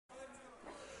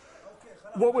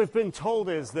What we've been told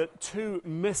is that 2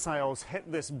 missiles hit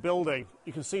this building.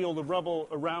 You can see all the rubble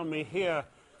around me here.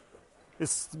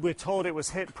 We're told it was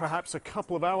hit perhaps a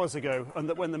couple of hours ago, and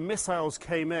that when the missiles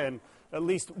came in, at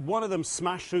least one of them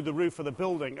smashed through the roof of the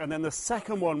building, and then the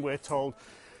second one, we're told,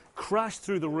 crashed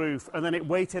through the roof, and then it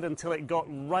waited until it got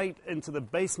right into the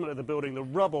basement of the building, the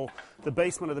rubble, the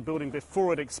basement of the building,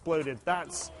 before it exploded.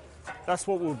 That's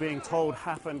what we're being told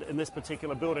happened in this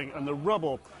particular building, and the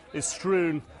rubble is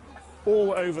strewn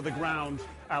all over the ground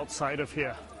outside of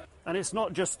here. And it's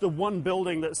not just the one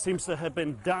building that seems to have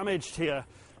been damaged here.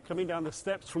 Coming down the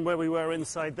steps from where we were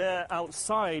inside there,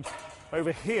 outside,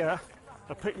 over here,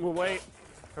 I picked my way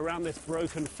around this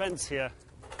broken fence here.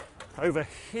 Over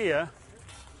here,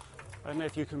 I don't know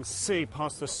if you can see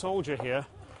past the soldier here,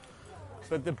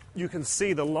 but you can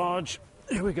see the large,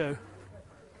 here we go,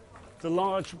 the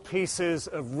large pieces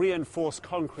of reinforced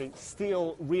concrete,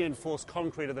 steel reinforced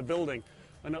concrete of the building.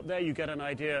 And up there you get an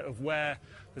idea of where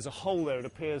there's a hole there. It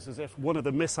appears as if one of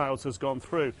the missiles has gone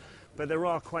through. But there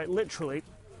are quite literally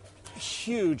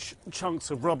huge chunks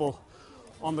of rubble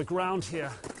on the ground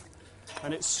here.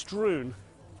 And it's strewn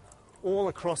all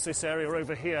across this area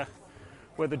over here,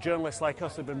 where the journalists like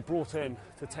us have been brought in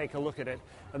to take a look at it.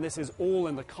 And this is all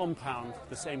in the compound,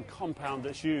 the same compound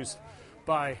that's used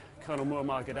by Colonel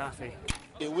Moammar Gadhafi.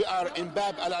 We are in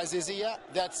Bab al-Aziziyah,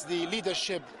 that's the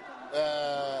leadership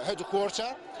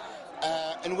headquarters,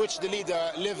 in which the leader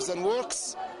lives and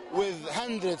works with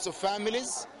hundreds of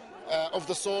families of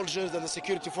the soldiers and the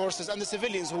security forces and the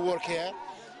civilians who work here.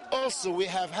 Also, we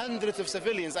have hundreds of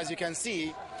civilians, as you can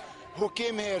see, who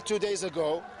came here 2 days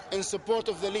ago in support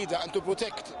of the leader and to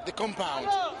protect the compound.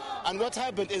 And what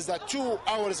happened is that 2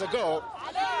 hours ago,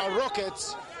 a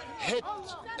rocket hit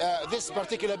this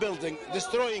particular building,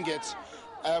 destroying it.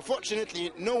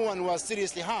 Fortunately, no one was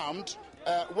seriously harmed.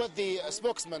 What the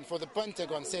spokesman for the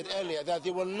Pentagon said earlier, that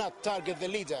they will not target the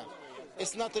leader,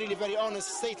 it's not really a very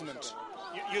honest statement.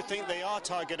 You think they are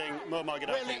targeting Moammar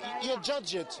Gadhafi? Well, you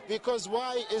judge it, because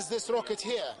why is this rocket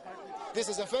here? This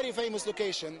is a very famous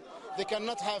location. They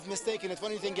cannot have mistaken it for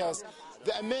anything else.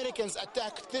 The Americans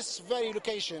attacked this very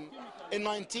location in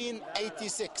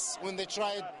 1986 when they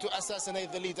tried to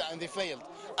assassinate the leader, and they failed.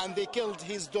 And they killed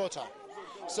his daughter.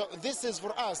 So this is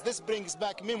for us, this brings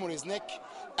back memories, Nick,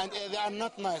 and they are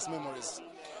not nice memories.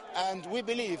 And we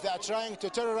believe they are trying to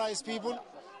terrorize people,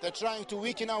 they're trying to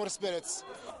weaken our spirits.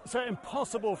 So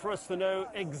impossible for us to know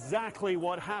exactly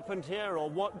what happened here or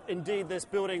what indeed this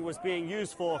building was being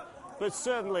used for, but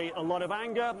certainly a lot of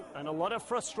anger and a lot of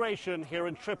frustration here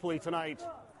in Tripoli tonight.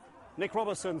 Nick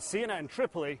Robertson, CNN,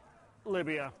 Tripoli,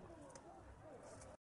 Libya.